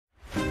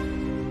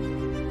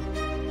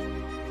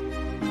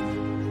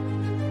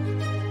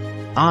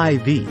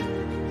IV.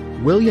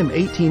 William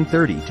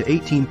 1830 to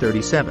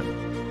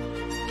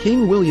 1837.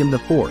 King William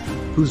IV,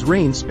 whose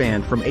reign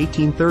spanned from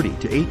 1830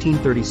 to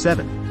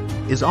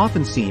 1837, is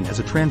often seen as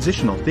a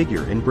transitional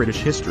figure in British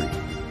history.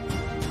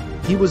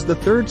 He was the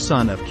third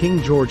son of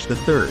King George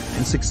III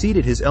and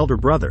succeeded his elder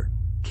brother,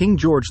 King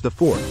George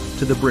IV,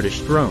 to the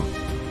British throne.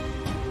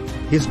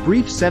 His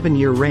brief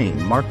 7-year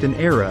reign marked an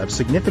era of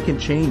significant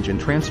change and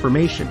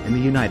transformation in the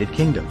United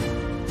Kingdom.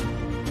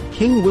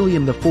 King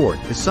William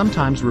IV is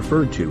sometimes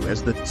referred to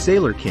as the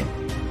Sailor King,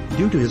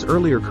 due to his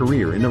earlier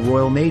career in the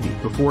Royal Navy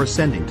before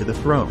ascending to the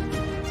throne.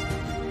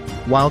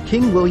 While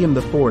King William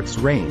IV's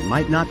reign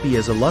might not be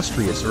as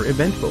illustrious or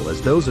eventful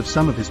as those of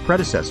some of his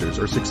predecessors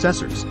or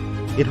successors,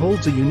 it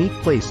holds a unique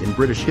place in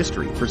British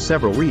history for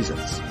several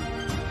reasons.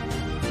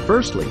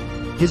 Firstly,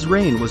 his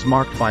reign was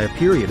marked by a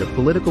period of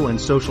political and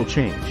social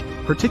change,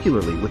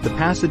 particularly with the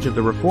passage of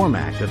the Reform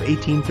Act of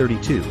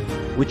 1832,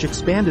 which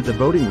expanded the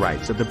voting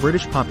rights of the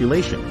British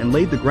population and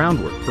laid the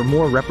groundwork for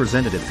more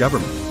representative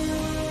government.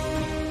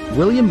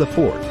 William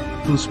IV,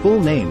 whose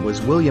full name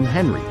was William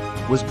Henry,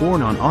 was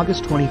born on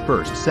August 21,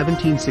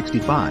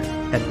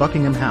 1765, at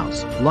Buckingham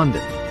House,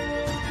 London.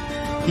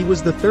 He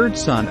was the third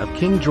son of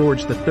King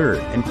George III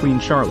and Queen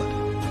Charlotte.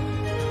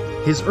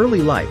 His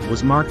early life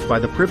was marked by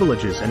the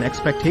privileges and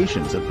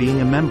expectations of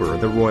being a member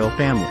of the royal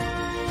family.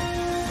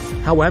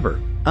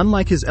 However,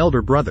 unlike his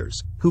elder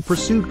brothers, who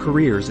pursued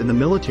careers in the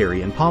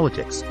military and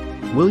politics,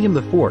 William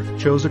IV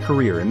chose a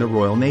career in the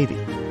Royal Navy.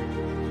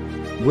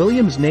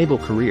 William's naval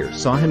career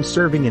saw him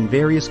serving in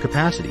various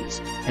capacities,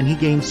 and he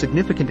gained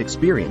significant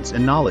experience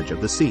and knowledge of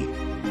the sea.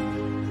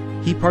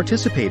 He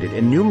participated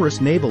in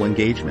numerous naval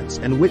engagements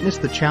and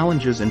witnessed the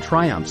challenges and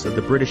triumphs of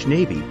the British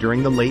Navy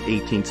during the late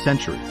 18th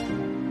century.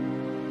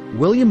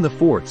 William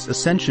IV's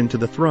ascension to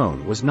the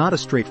throne was not a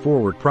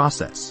straightforward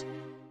process.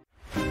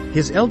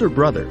 His elder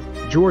brother,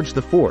 George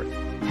IV,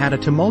 had a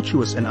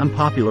tumultuous and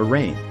unpopular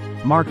reign,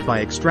 marked by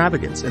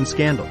extravagance and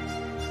scandal.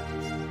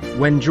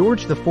 When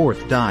George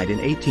IV died in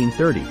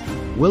 1830,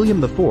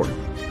 William IV,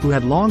 who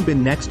had long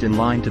been next in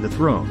line to the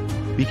throne,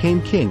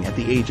 became king at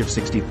the age of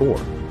 64.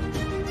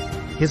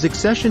 His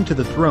accession to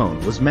the throne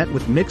was met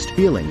with mixed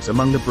feelings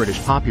among the British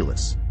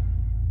populace.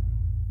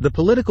 The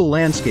political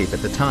landscape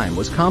at the time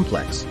was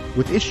complex,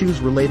 with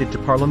issues related to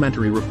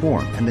parliamentary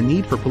reform and the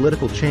need for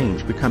political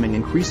change becoming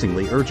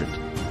increasingly urgent.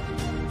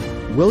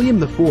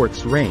 William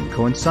IV's reign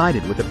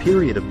coincided with a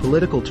period of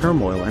political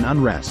turmoil and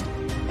unrest,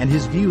 and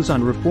his views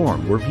on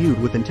reform were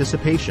viewed with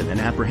anticipation and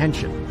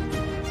apprehension.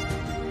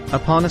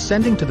 Upon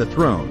ascending to the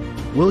throne,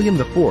 William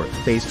IV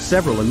faced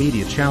several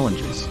immediate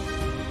challenges.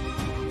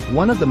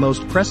 One of the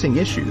most pressing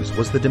issues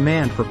was the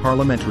demand for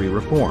parliamentary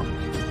reform.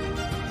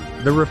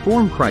 The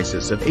Reform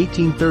Crisis of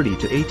 1830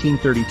 to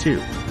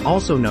 1832,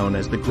 also known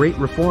as the Great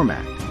Reform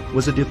Act,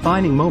 was a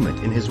defining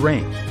moment in his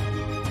reign.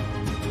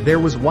 There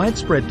was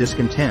widespread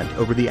discontent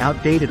over the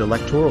outdated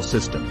electoral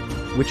system,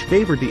 which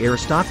favored the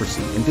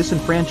aristocracy and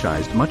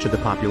disenfranchised much of the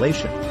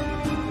population.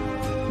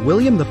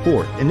 William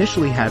IV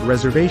initially had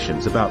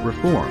reservations about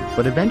reform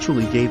but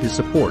eventually gave his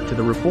support to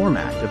the Reform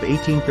Act of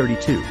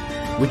 1832,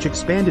 which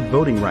expanded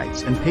voting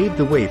rights and paved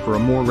the way for a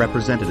more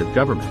representative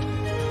government.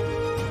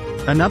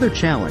 Another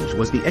challenge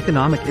was the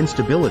economic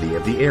instability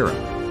of the era.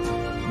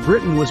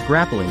 Britain was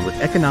grappling with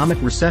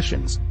economic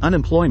recessions,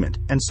 unemployment,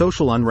 and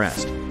social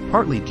unrest,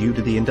 partly due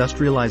to the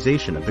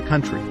industrialization of the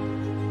country.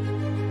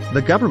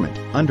 The government,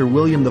 under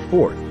William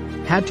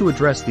IV, had to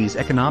address these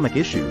economic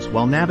issues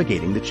while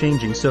navigating the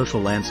changing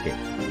social landscape.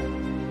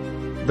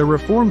 The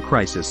Reform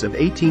Crisis of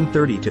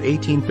 1830 to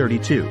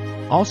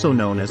 1832, also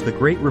known as the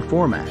Great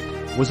Reform Act,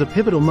 was a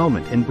pivotal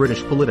moment in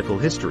British political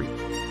history.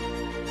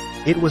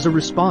 It was a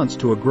response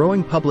to a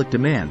growing public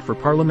demand for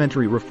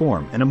parliamentary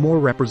reform and a more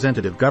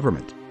representative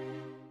government.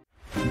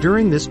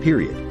 During this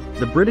period,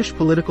 the British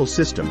political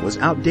system was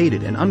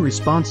outdated and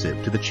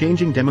unresponsive to the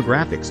changing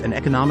demographics and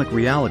economic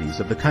realities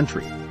of the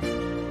country.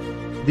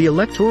 The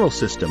electoral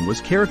system was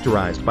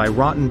characterized by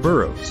rotten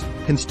boroughs,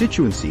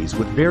 constituencies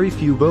with very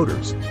few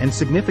voters, and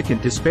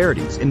significant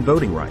disparities in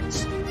voting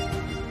rights.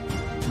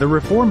 The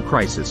reform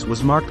crisis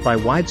was marked by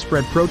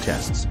widespread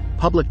protests,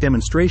 public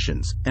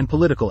demonstrations, and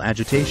political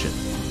agitation.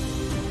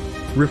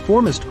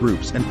 Reformist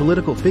groups and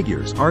political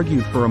figures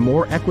argued for a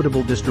more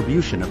equitable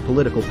distribution of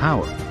political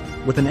power,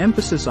 with an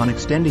emphasis on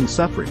extending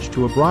suffrage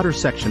to a broader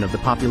section of the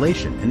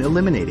population and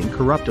eliminating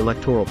corrupt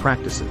electoral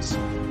practices.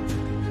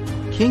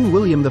 King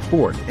William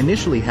IV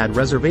initially had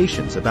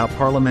reservations about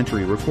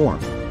parliamentary reform.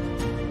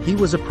 He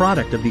was a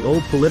product of the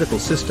old political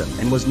system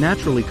and was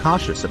naturally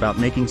cautious about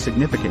making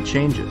significant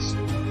changes.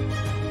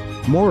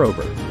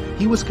 Moreover,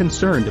 he was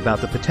concerned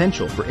about the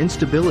potential for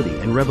instability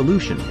and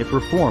revolution if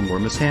reform were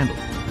mishandled.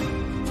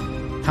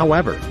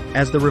 However,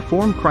 as the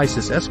reform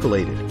crisis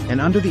escalated,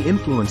 and under the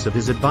influence of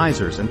his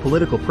advisors and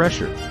political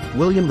pressure,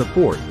 William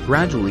IV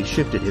gradually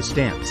shifted his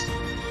stance.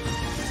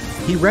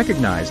 He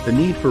recognized the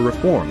need for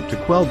reform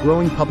to quell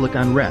growing public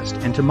unrest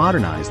and to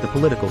modernize the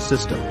political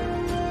system.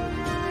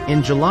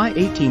 In July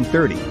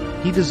 1830,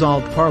 he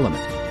dissolved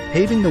Parliament,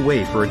 paving the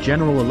way for a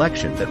general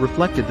election that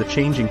reflected the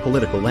changing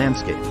political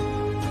landscape.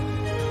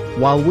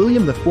 While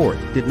William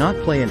IV did not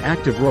play an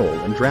active role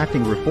in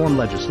drafting reform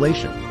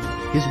legislation,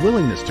 his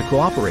willingness to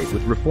cooperate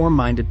with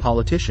reform-minded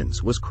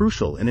politicians was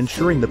crucial in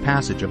ensuring the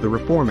passage of the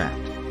Reform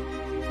Act.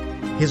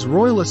 His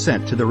royal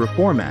assent to the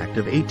Reform Act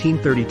of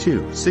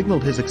 1832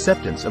 signaled his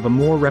acceptance of a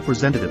more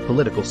representative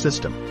political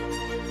system.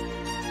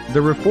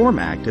 The Reform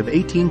Act of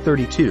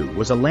 1832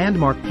 was a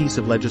landmark piece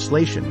of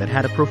legislation that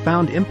had a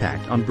profound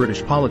impact on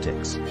British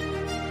politics.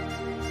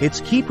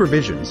 Its key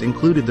provisions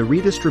included the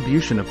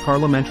redistribution of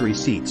parliamentary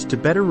seats to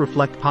better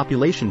reflect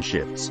population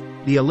shifts,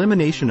 the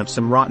elimination of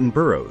some rotten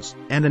boroughs,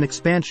 and an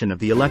expansion of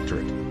the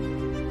electorate.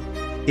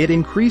 It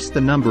increased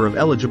the number of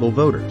eligible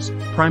voters,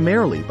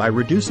 primarily by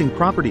reducing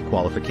property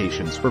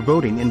qualifications for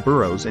voting in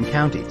boroughs and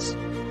counties.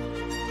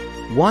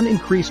 1.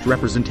 Increased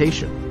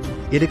representation.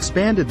 It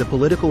expanded the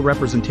political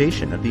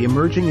representation of the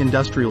emerging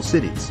industrial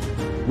cities,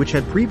 which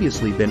had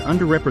previously been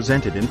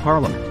underrepresented in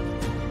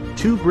Parliament.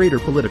 2. Greater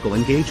political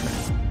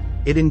engagement.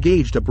 It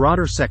engaged a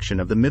broader section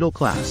of the middle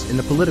class in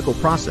the political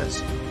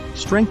process,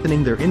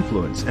 strengthening their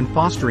influence and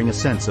fostering a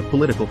sense of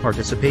political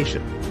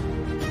participation.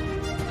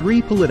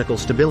 3. Political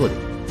stability.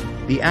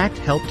 The act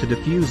helped to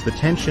diffuse the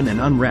tension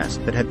and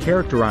unrest that had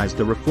characterized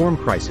the reform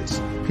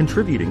crisis,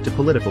 contributing to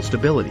political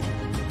stability.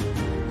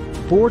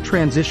 4.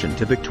 Transition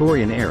to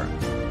Victorian era.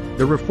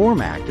 The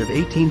Reform Act of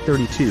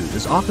 1832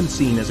 is often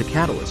seen as a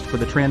catalyst for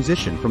the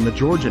transition from the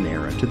Georgian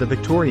era to the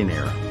Victorian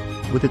era,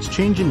 with its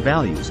changing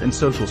values and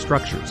social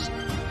structures.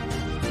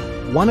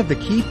 One of the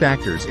key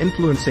factors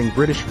influencing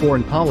British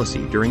foreign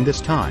policy during this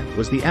time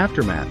was the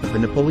aftermath of the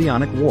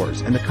Napoleonic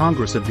Wars and the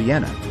Congress of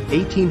Vienna,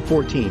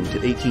 1814 to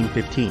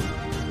 1815.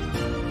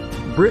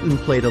 Britain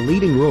played a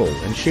leading role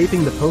in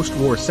shaping the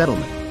post-war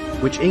settlement,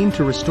 which aimed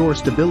to restore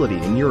stability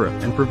in Europe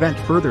and prevent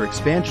further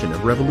expansion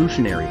of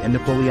revolutionary and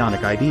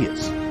Napoleonic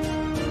ideas.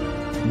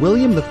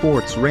 William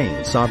IV's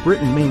reign saw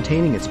Britain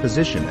maintaining its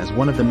position as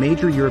one of the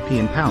major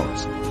European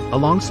powers,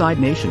 alongside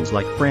nations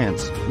like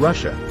France,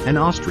 Russia, and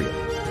Austria.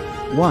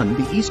 1.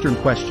 The Eastern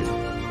Question.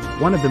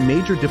 One of the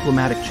major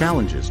diplomatic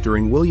challenges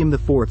during William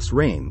IV's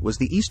reign was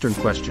the Eastern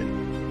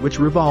Question, which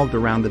revolved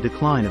around the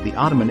decline of the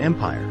Ottoman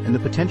Empire and the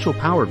potential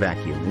power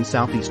vacuum in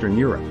southeastern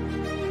Europe.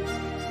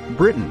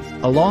 Britain,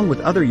 along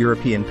with other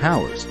European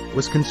powers,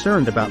 was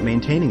concerned about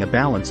maintaining a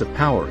balance of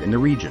power in the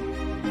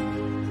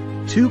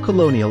region. 2.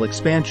 Colonial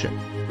expansion.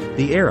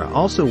 The era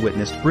also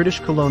witnessed British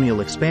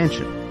colonial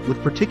expansion,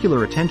 with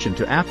particular attention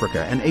to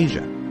Africa and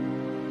Asia.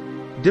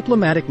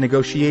 Diplomatic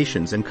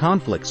negotiations and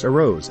conflicts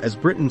arose as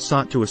Britain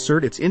sought to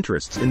assert its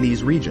interests in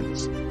these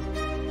regions.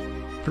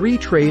 3.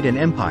 Trade and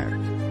empire.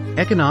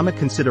 Economic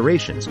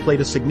considerations played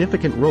a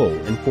significant role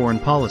in foreign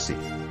policy.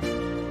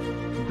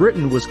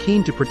 Britain was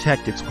keen to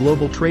protect its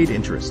global trade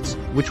interests,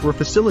 which were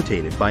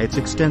facilitated by its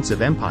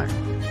extensive empire.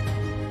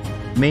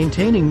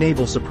 Maintaining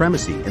naval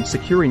supremacy and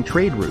securing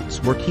trade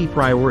routes were key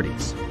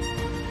priorities.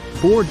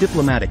 4.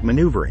 Diplomatic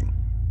maneuvering.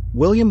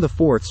 William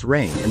IV's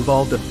reign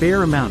involved a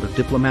fair amount of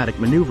diplomatic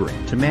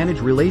maneuvering to manage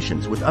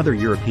relations with other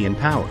European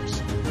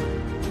powers.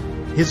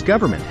 His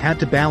government had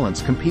to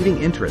balance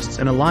competing interests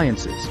and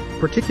alliances,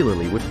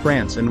 particularly with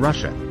France and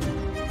Russia.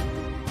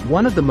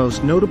 One of the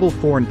most notable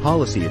foreign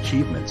policy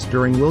achievements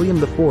during William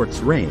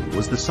IV's reign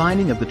was the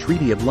signing of the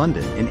Treaty of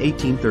London in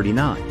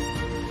 1839.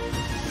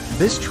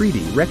 This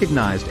treaty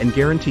recognized and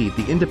guaranteed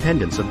the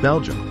independence of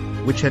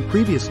Belgium, which had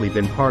previously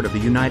been part of the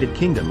United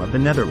Kingdom of the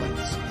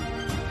Netherlands.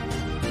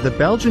 The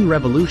Belgian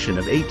Revolution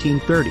of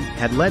 1830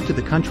 had led to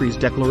the country's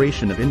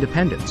declaration of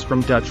independence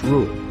from Dutch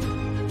rule.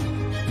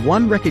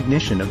 1.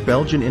 Recognition of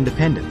Belgian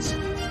independence.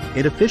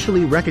 It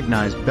officially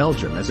recognized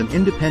Belgium as an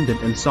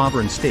independent and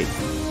sovereign state,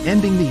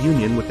 ending the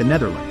union with the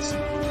Netherlands.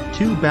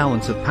 2.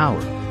 Balance of power.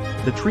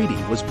 The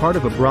treaty was part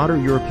of a broader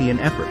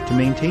European effort to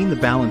maintain the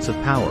balance of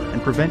power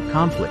and prevent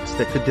conflicts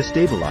that could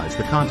destabilize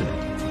the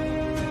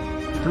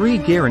continent. 3.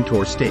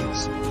 Guarantor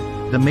states.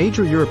 The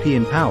major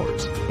European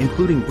powers,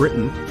 including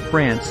Britain,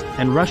 France,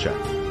 and Russia,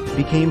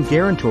 became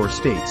guarantor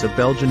states of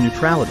Belgian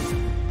neutrality,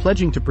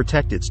 pledging to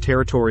protect its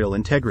territorial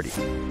integrity.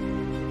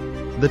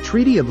 The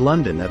Treaty of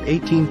London of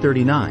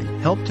 1839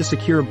 helped to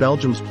secure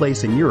Belgium's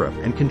place in Europe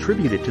and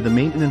contributed to the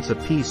maintenance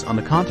of peace on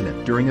the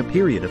continent during a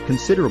period of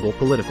considerable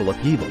political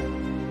upheaval.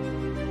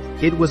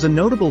 It was a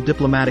notable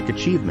diplomatic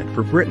achievement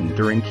for Britain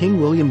during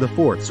King William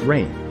IV's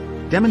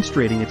reign,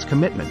 demonstrating its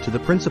commitment to the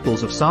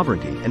principles of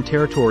sovereignty and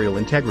territorial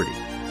integrity.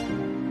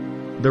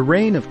 The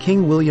reign of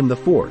King William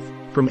IV,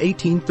 from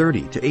 1830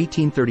 to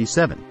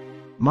 1837,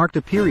 marked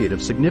a period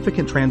of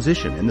significant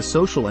transition in the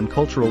social and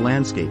cultural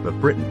landscape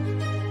of Britain.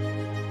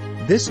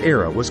 This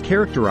era was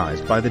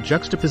characterized by the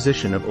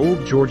juxtaposition of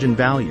old Georgian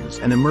values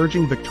and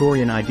emerging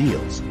Victorian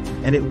ideals,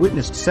 and it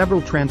witnessed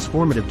several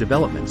transformative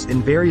developments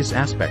in various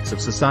aspects of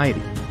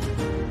society.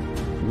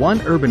 1.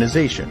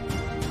 Urbanization.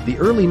 The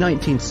early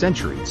 19th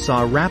century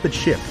saw a rapid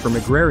shift from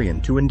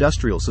agrarian to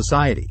industrial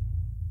society.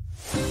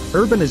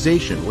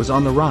 Urbanization was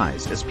on the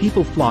rise as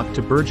people flocked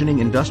to burgeoning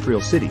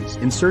industrial cities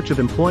in search of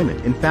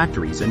employment in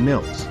factories and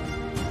mills.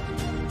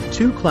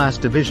 2. Class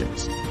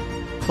divisions.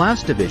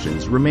 class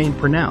divisions remained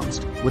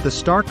pronounced, with a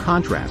stark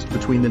contrast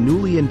between the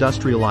newly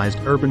industrialized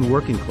urban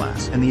working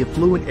class and the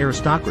affluent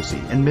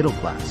aristocracy and middle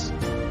class.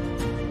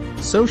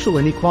 Social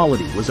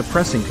inequality was a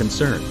pressing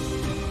concern.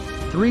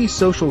 3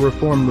 social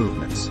reform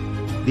movements.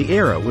 The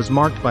era was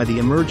marked by the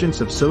emergence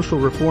of social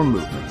reform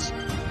movements,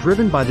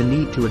 driven by the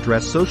need to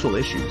address social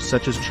issues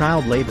such as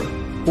child labor,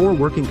 poor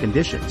working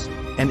conditions,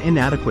 and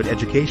inadequate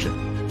education.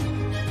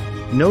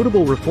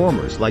 Notable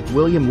reformers like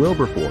William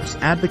Wilberforce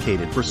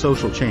advocated for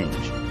social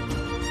change.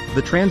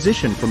 The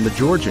transition from the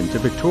Georgian to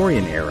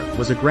Victorian era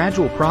was a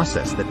gradual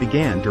process that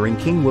began during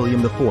King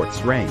William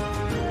IV's reign.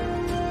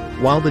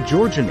 While the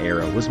Georgian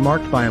era was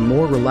marked by a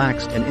more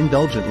relaxed and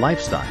indulgent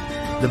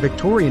lifestyle, the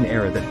Victorian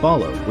era that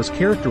followed was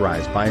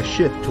characterized by a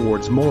shift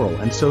towards moral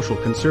and social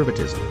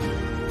conservatism.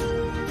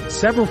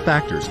 Several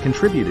factors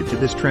contributed to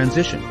this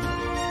transition.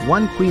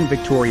 1. Queen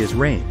Victoria's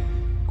reign.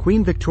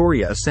 Queen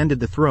Victoria ascended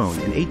the throne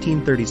in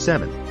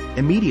 1837,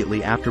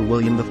 immediately after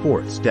William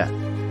IV's death.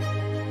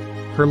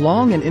 Her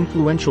long and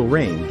influential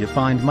reign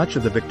defined much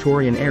of the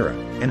Victorian era,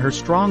 and her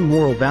strong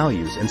moral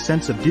values and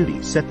sense of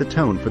duty set the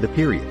tone for the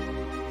period.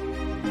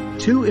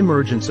 2.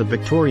 Emergence of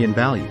Victorian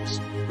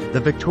values. The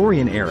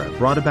Victorian era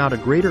brought about a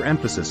greater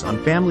emphasis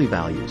on family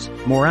values,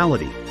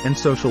 morality, and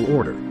social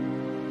order.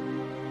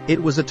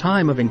 It was a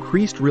time of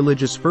increased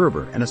religious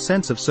fervor and a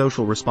sense of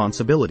social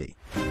responsibility.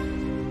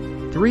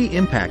 3.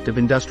 Impact of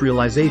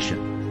industrialization.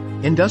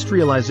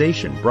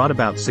 Industrialization brought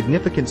about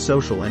significant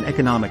social and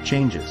economic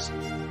changes.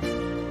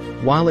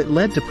 While it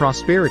led to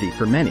prosperity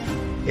for many,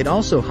 it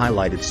also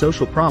highlighted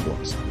social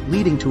problems,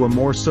 leading to a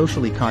more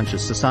socially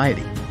conscious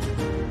society.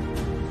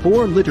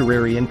 4.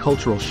 Literary and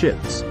cultural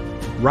shifts.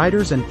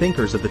 Writers and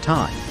thinkers of the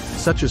time,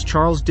 such as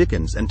Charles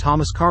Dickens and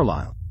Thomas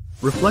Carlyle,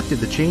 reflected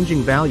the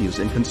changing values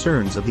and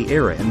concerns of the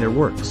era in their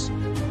works.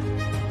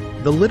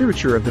 The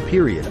literature of the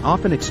period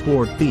often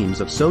explored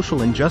themes of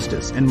social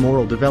injustice and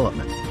moral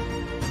development.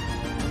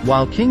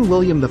 While King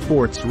William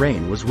IV's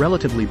reign was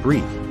relatively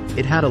brief,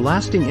 it had a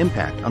lasting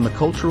impact on the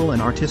cultural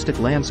and artistic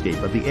landscape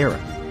of the era.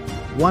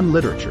 1.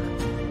 Literature.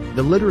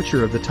 The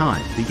literature of the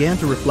time began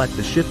to reflect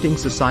the shifting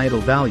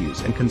societal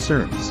values and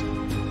concerns.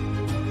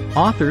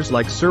 Authors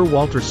like Sir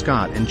Walter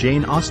Scott and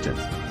Jane Austen,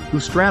 who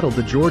straddled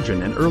the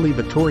Georgian and early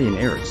Victorian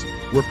eras,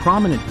 were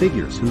prominent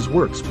figures whose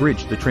works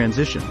bridged the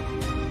transition.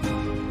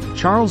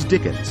 Charles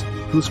Dickens,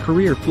 whose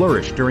career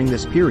flourished during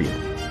this period,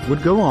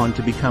 would go on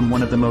to become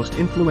one of the most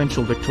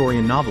influential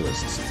Victorian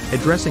novelists,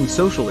 addressing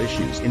social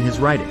issues in his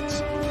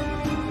writings.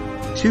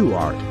 2.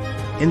 Art.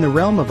 In the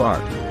realm of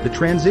art, the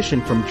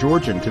transition from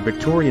Georgian to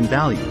Victorian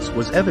values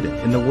was evident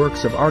in the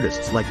works of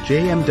artists like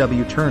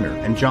J.M.W. Turner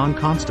and John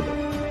Constable,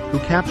 who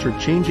captured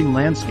changing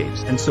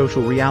landscapes and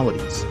social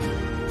realities.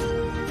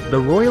 The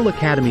Royal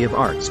Academy of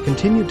Arts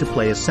continued to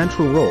play a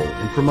central role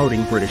in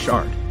promoting British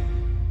art.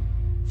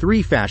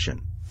 3.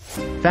 Fashion.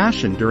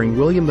 Fashion during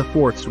William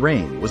IV's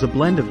reign was a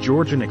blend of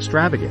Georgian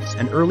extravagance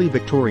and early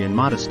Victorian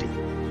modesty.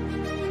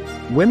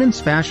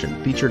 Women's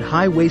fashion featured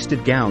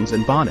high-waisted gowns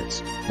and bonnets,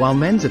 while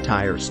men's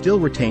attire still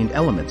retained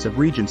elements of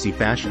Regency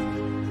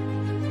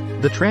fashion.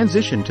 The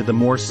transition to the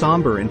more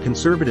somber and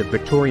conservative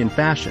Victorian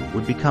fashion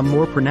would become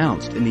more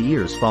pronounced in the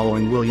years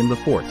following William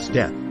IV's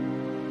death.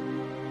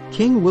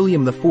 King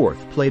William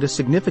IV played a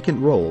significant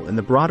role in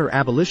the broader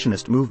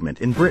abolitionist movement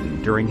in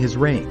Britain during his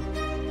reign.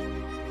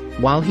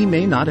 While he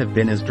may not have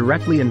been as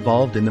directly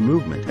involved in the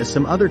movement as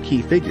some other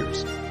key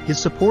figures, his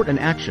support and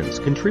actions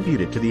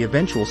contributed to the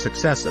eventual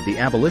success of the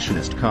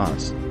abolitionist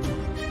cause.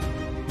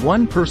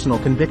 1. Personal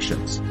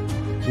convictions.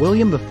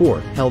 William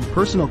IV held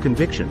personal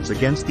convictions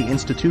against the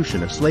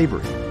institution of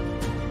slavery.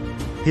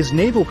 His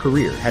naval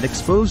career had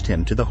exposed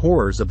him to the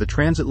horrors of the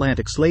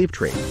transatlantic slave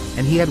trade,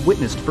 and he had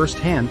witnessed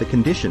firsthand the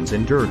conditions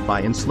endured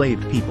by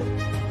enslaved people.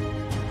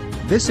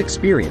 This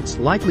experience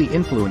likely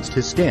influenced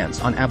his stance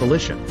on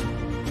abolition.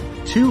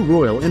 2.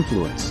 Royal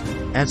influence.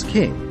 As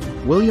king,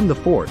 William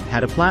IV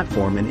had a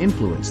platform and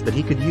influence that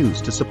he could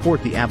use to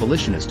support the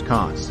abolitionist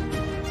cause.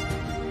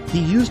 He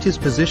used his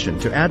position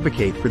to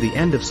advocate for the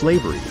end of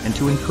slavery and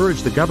to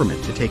encourage the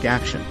government to take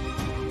action.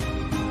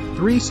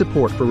 3.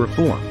 Support for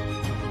reform.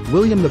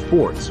 William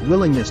IV's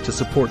willingness to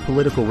support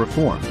political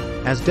reform,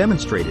 as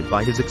demonstrated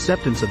by his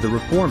acceptance of the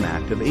Reform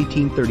Act of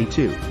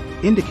 1832,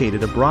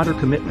 indicated a broader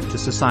commitment to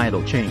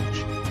societal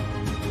change.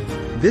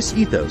 This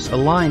ethos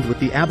aligned with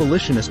the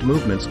abolitionist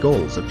movement's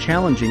goals of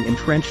challenging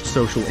entrenched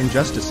social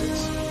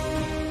injustices.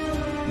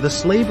 The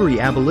Slavery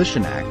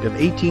Abolition Act of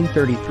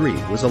 1833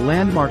 was a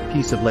landmark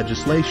piece of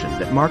legislation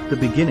that marked the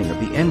beginning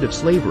of the end of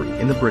slavery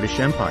in the British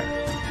Empire.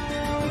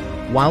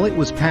 While it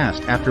was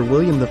passed after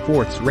William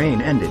IV's reign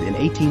ended in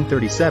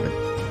 1837,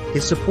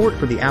 his support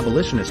for the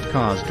abolitionist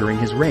cause during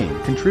his reign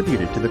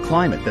contributed to the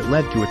climate that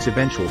led to its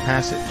eventual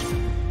passage.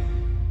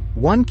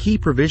 1. Key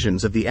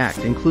provisions of the Act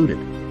included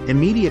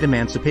immediate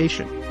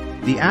emancipation.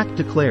 The Act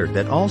declared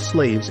that all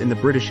slaves in the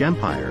British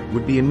Empire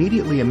would be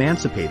immediately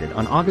emancipated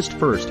on August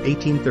 1,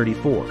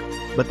 1834,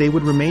 but they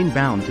would remain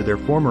bound to their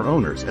former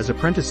owners as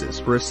apprentices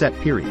for a set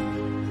period.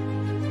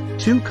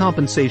 2.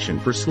 Compensation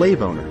for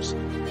slave owners.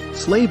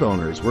 Slave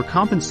owners were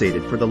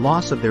compensated for the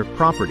loss of their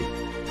property,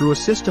 through a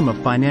system of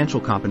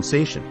financial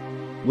compensation,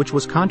 which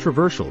was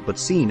controversial but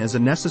seen as a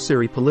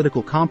necessary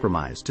political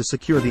compromise to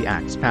secure the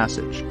Act's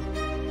passage.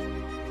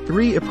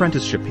 3.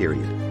 Apprenticeship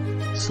period.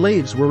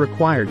 Slaves were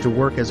required to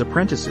work as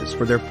apprentices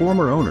for their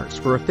former owners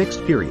for a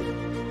fixed period,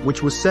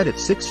 which was set at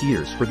 6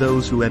 years for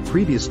those who had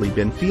previously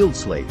been field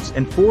slaves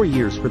and 4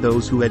 years for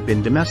those who had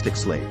been domestic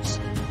slaves.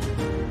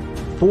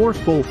 4.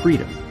 Full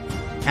freedom.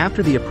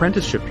 After the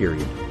apprenticeship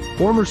period,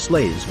 former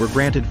slaves were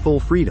granted full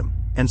freedom,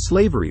 and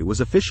slavery was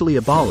officially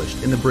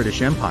abolished in the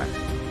British Empire.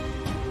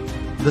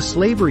 The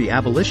Slavery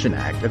Abolition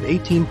Act of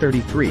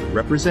 1833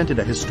 represented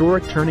a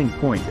historic turning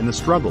point in the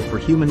struggle for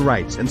human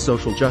rights and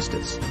social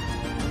justice.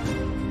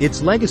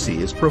 Its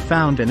legacy is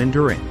profound and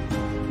enduring.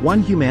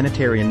 One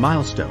humanitarian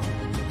milestone,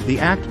 the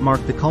act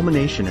marked the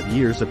culmination of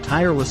years of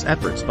tireless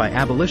efforts by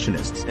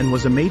abolitionists and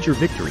was a major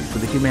victory for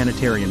the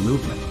humanitarian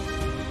movement.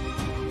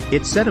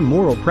 It set a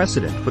moral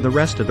precedent for the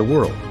rest of the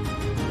world.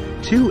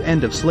 2.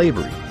 End of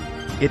slavery.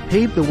 It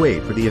paved the way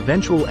for the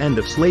eventual end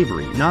of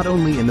slavery not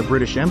only in the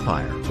British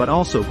Empire but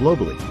also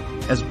globally,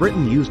 as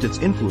Britain used its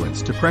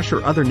influence to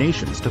pressure other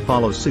nations to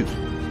follow suit.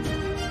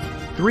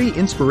 3.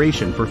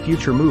 Inspiration for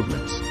future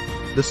movements.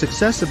 The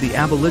success of the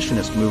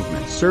abolitionist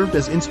movement served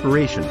as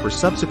inspiration for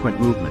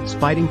subsequent movements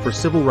fighting for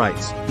civil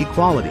rights,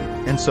 equality,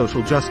 and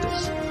social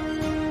justice.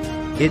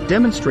 It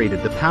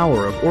demonstrated the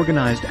power of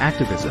organized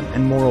activism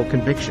and moral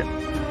conviction.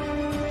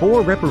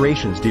 4.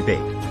 Reparations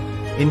debate.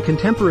 In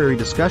contemporary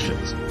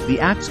discussions, the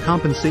Act's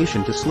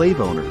compensation to slave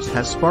owners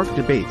has sparked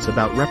debates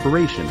about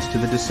reparations to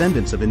the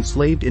descendants of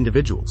enslaved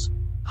individuals,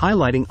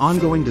 highlighting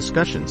ongoing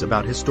discussions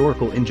about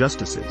historical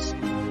injustices.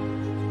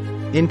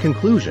 In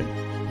conclusion,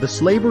 the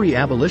Slavery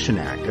Abolition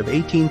Act of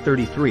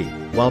 1833,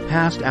 while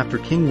passed after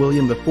King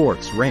William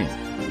IV's reign,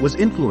 was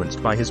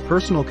influenced by his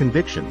personal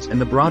convictions and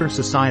the broader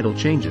societal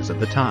changes of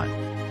the time.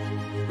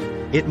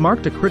 It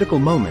marked a critical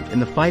moment in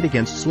the fight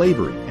against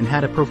slavery and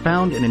had a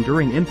profound and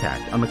enduring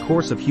impact on the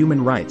course of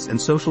human rights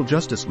and social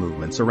justice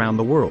movements around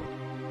the world.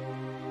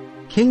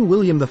 King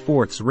William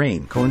IV's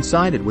reign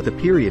coincided with a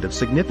period of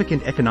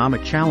significant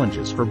economic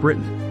challenges for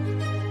Britain.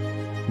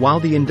 While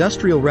the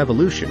Industrial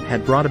Revolution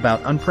had brought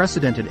about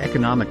unprecedented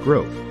economic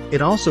growth,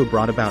 it also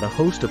brought about a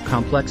host of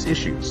complex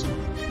issues.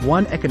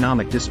 1.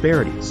 Economic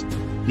disparities.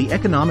 The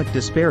economic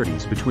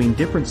disparities between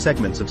different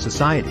segments of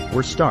society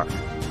were stark.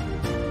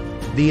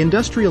 The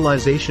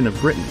industrialization of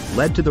Britain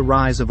led to the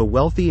rise of a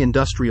wealthy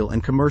industrial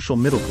and commercial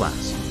middle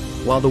class,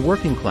 while the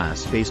working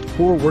class faced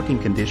poor working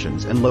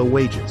conditions and low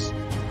wages.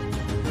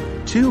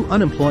 2.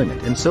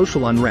 Unemployment and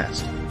social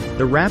unrest.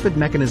 The rapid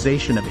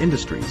mechanization of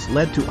industries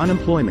led to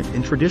unemployment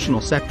in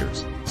traditional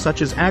sectors,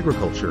 such as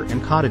agriculture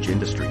and cottage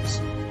industries.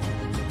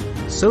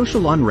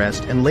 Social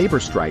unrest and labor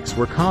strikes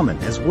were common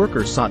as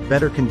workers sought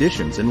better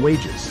conditions and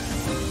wages.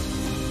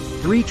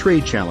 3.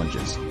 Trade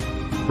challenges.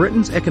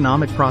 Britain's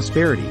economic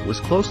prosperity was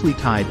closely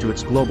tied to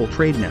its global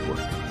trade network.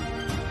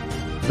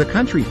 The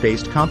country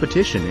faced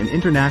competition in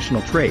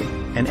international trade,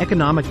 and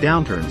economic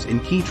downturns in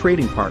key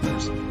trading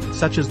partners,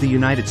 such as the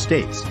United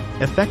States,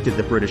 affected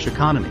the British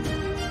economy.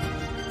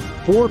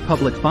 4.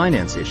 Public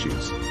finance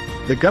issues.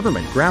 The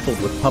government grappled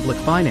with public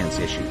finance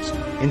issues,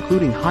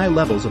 including high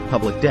levels of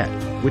public debt,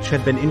 which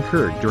had been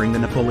incurred during the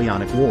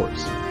Napoleonic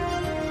Wars.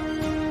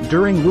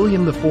 During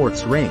William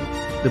IV's reign,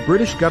 the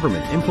British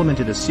government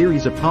implemented a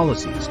series of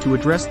policies to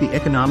address the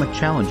economic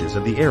challenges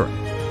of the era.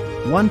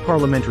 1.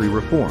 Parliamentary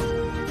reform.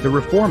 The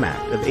Reform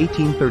Act of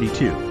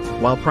 1832,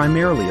 while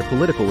primarily a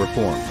political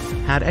reform,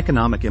 had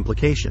economic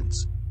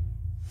implications.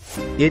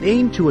 It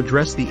aimed to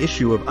address the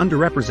issue of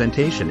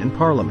underrepresentation in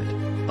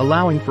Parliament,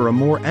 allowing for a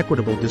more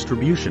equitable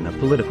distribution of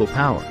political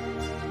power.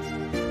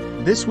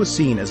 This was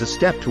seen as a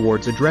step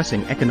towards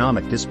addressing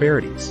economic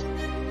disparities.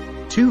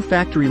 2.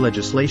 Factory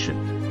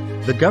legislation.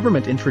 The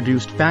government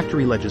introduced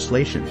factory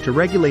legislation to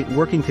regulate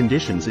working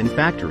conditions in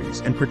factories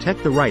and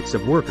protect the rights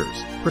of workers,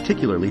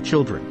 particularly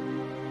children.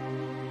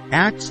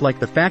 Acts like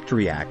the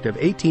Factory Act of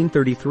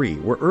 1833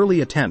 were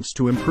early attempts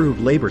to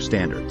improve labor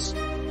standards.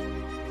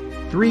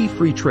 3.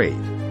 Free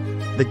trade.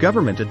 The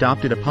government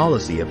adopted a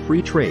policy of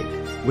free trade,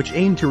 which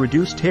aimed to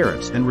reduce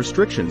tariffs and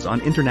restrictions on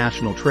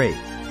international trade.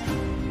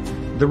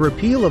 The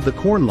repeal of the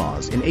Corn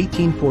Laws in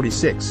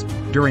 1846,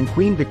 during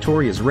Queen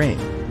Victoria's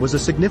reign, was a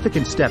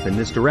significant step in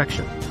this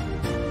direction.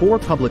 4.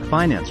 Public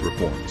finance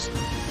reforms.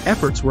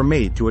 Efforts were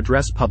made to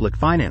address public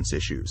finance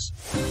issues.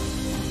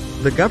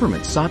 The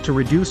government sought to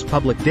reduce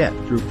public debt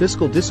through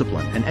fiscal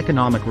discipline and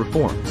economic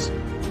reforms.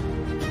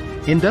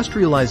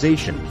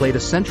 Industrialization played a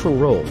central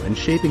role in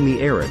shaping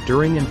the era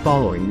during and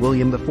following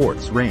William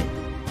IV's reign.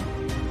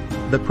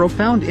 The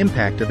profound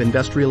impact of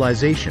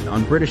industrialization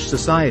on British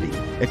society,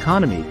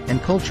 economy,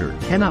 and culture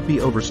cannot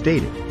be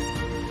overstated.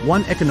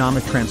 1.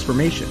 Economic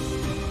transformation.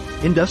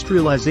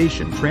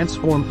 Industrialization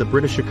transformed the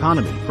British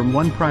economy from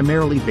one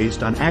primarily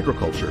based on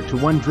agriculture to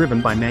one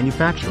driven by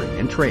manufacturing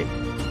and trade.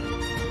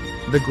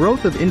 The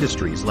growth of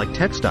industries like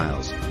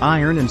textiles,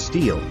 iron and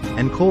steel,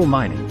 and coal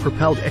mining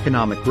propelled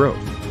economic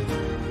growth.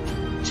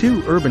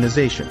 2.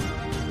 Urbanization.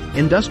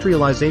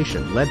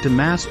 Industrialization led to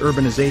mass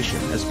urbanization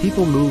as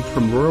people moved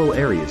from rural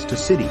areas to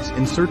cities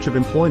in search of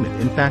employment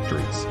in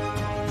factories.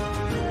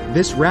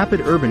 This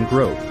rapid urban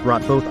growth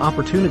brought both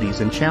opportunities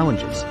and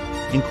challenges,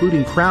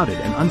 including crowded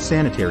and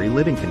unsanitary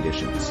living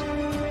conditions.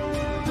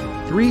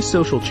 3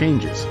 social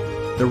changes.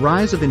 The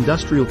rise of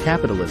industrial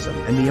capitalism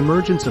and the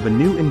emergence of a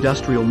new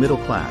industrial middle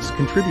class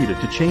contributed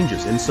to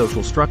changes in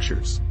social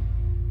structures.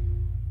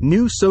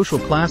 New social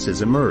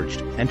classes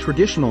emerged, and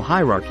traditional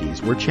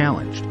hierarchies were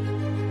challenged.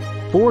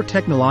 4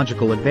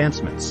 technological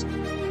advancements.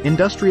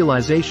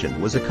 Industrialization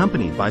was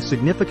accompanied by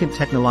significant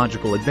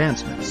technological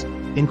advancements,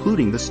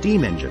 including the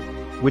steam engine,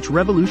 which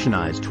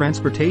revolutionized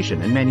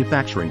transportation and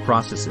manufacturing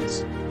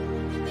processes.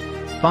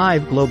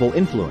 5. Global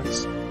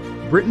influence.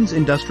 Britain's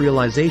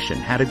industrialization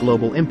had a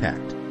global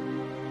impact.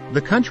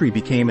 The country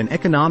became an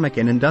economic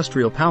and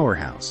industrial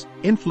powerhouse,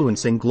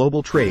 influencing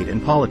global trade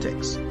and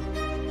politics.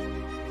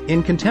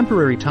 In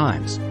contemporary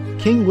times,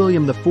 King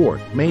William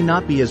IV may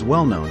not be as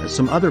well known as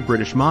some other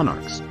British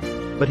monarchs,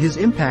 but his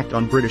impact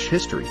on British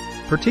history,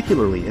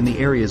 particularly in the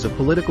areas of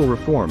political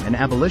reform and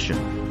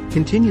abolition,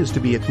 continues to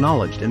be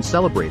acknowledged and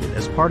celebrated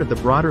as part of the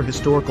broader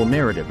historical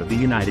narrative of the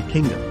United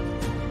Kingdom.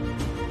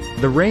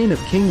 The reign of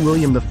King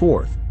William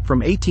IV, from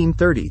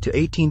 1830 to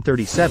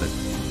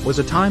 1837, was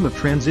a time of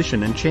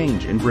transition and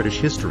change in British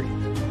history.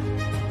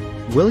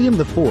 William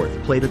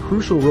IV played a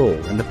crucial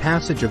role in the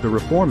passage of the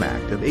Reform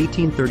Act of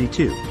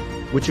 1832,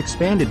 which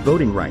expanded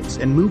voting rights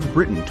and moved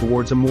Britain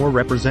towards a more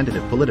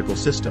representative political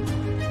system.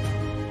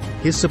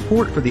 His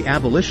support for the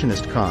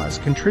abolitionist cause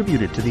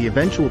contributed to the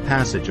eventual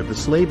passage of the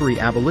Slavery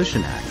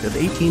Abolition Act of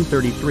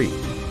 1833,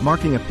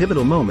 marking a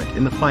pivotal moment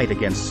in the fight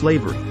against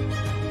slavery.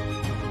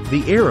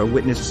 The era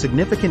witnessed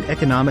significant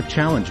economic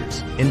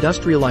challenges,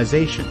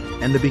 industrialization,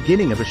 and the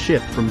beginning of a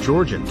shift from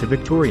Georgian to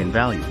Victorian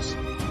values.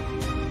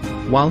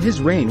 While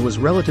his reign was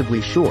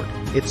relatively short,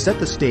 it set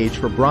the stage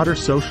for broader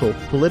social,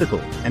 political,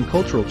 and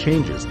cultural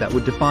changes that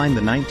would define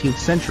the 19th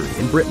century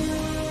in Britain.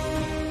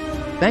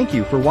 Thank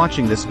you for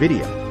watching this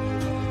video.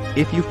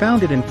 If you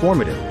found it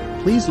informative,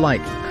 please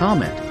like,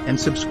 comment, and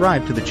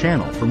subscribe to the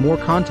channel for more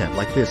content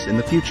like this in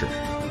the future.